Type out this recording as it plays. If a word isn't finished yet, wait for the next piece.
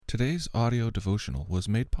Today's audio devotional was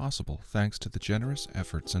made possible thanks to the generous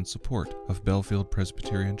efforts and support of Bellefield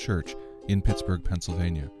Presbyterian Church in Pittsburgh,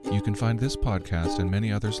 Pennsylvania. You can find this podcast and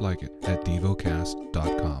many others like it at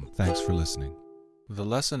Devocast.com. Thanks for listening. The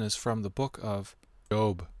lesson is from the book of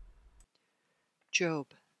Job. Job,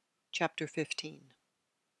 chapter 15.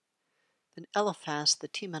 Then Eliphaz the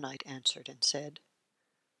Temanite answered and said,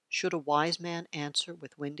 Should a wise man answer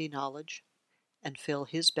with windy knowledge, and fill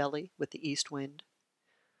his belly with the east wind?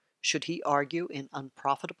 Should he argue in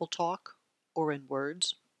unprofitable talk, or in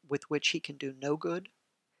words with which he can do no good?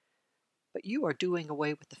 But you are doing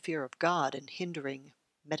away with the fear of God and hindering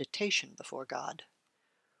meditation before God.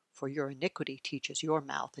 For your iniquity teaches your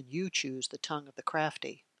mouth, and you choose the tongue of the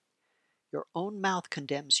crafty. Your own mouth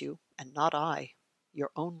condemns you, and not I.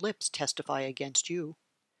 Your own lips testify against you.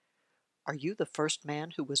 Are you the first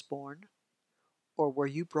man who was born? Or were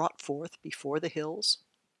you brought forth before the hills?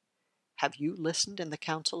 Have you listened in the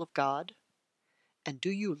counsel of God? And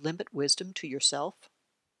do you limit wisdom to yourself?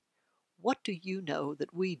 What do you know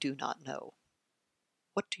that we do not know?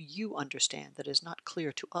 What do you understand that is not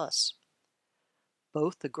clear to us?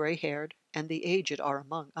 Both the gray-haired and the aged are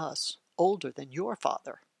among us, older than your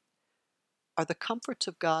father. Are the comforts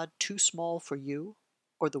of God too small for you,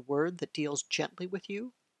 or the word that deals gently with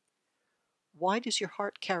you? Why does your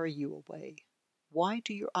heart carry you away? Why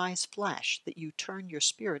do your eyes flash that you turn your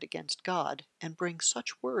spirit against God and bring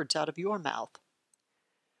such words out of your mouth?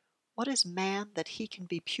 What is man that he can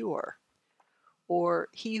be pure, or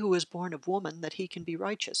he who is born of woman that he can be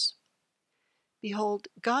righteous? Behold,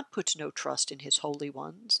 God puts no trust in his holy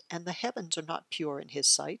ones, and the heavens are not pure in his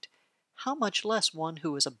sight. How much less one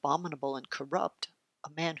who is abominable and corrupt, a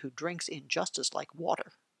man who drinks injustice like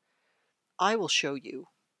water? I will show you,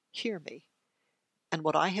 hear me, and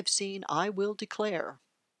what I have seen I will declare.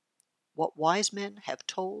 What wise men have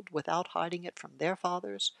told without hiding it from their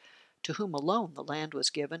fathers, to whom alone the land was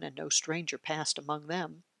given, and no stranger passed among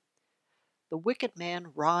them. The wicked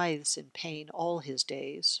man writhes in pain all his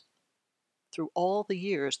days, through all the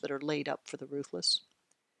years that are laid up for the ruthless.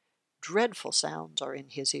 Dreadful sounds are in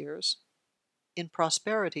his ears. In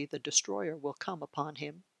prosperity the destroyer will come upon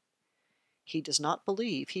him. He does not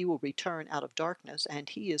believe he will return out of darkness, and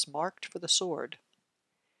he is marked for the sword.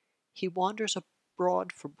 He wanders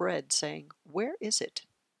abroad for bread, saying, Where is it?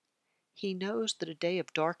 He knows that a day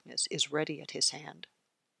of darkness is ready at his hand.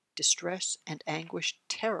 Distress and anguish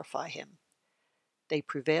terrify him. They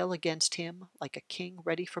prevail against him like a king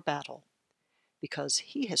ready for battle, because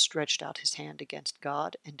he has stretched out his hand against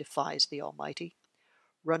God and defies the Almighty,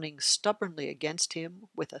 running stubbornly against him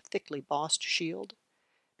with a thickly bossed shield,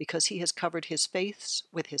 because he has covered his face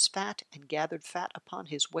with his fat and gathered fat upon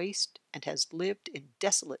his waist, and has lived in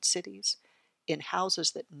desolate cities, in houses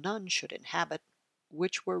that none should inhabit,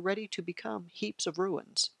 which were ready to become heaps of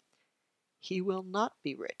ruins. He will not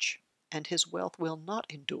be rich, and his wealth will not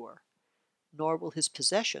endure, nor will his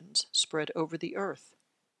possessions spread over the earth.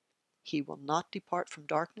 He will not depart from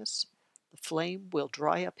darkness, the flame will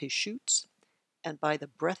dry up his shoots, and by the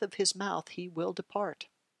breath of his mouth he will depart.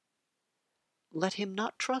 Let him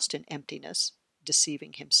not trust in emptiness,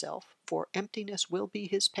 deceiving himself, for emptiness will be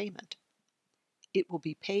his payment. It will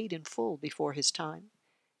be paid in full before his time,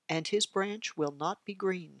 and his branch will not be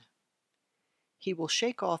green. He will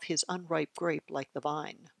shake off his unripe grape like the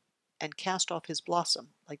vine, and cast off his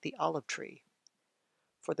blossom like the olive tree.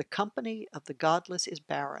 For the company of the godless is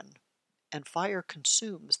barren, and fire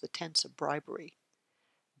consumes the tents of bribery.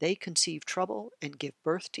 They conceive trouble and give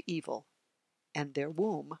birth to evil, and their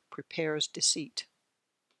womb prepares deceit.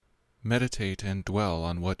 Meditate and dwell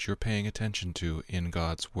on what you're paying attention to in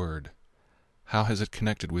God's Word. How has it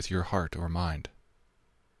connected with your heart or mind?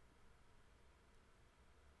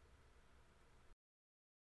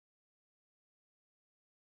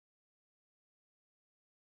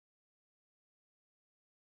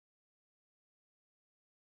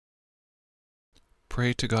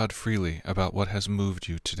 Pray to God freely about what has moved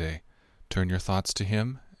you today. Turn your thoughts to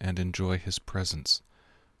Him and enjoy His presence.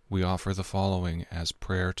 We offer the following as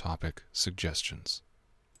prayer topic suggestions: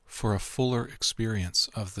 for a fuller experience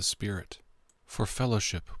of the Spirit, for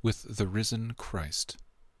fellowship with the risen Christ.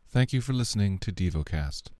 Thank you for listening to Devocast.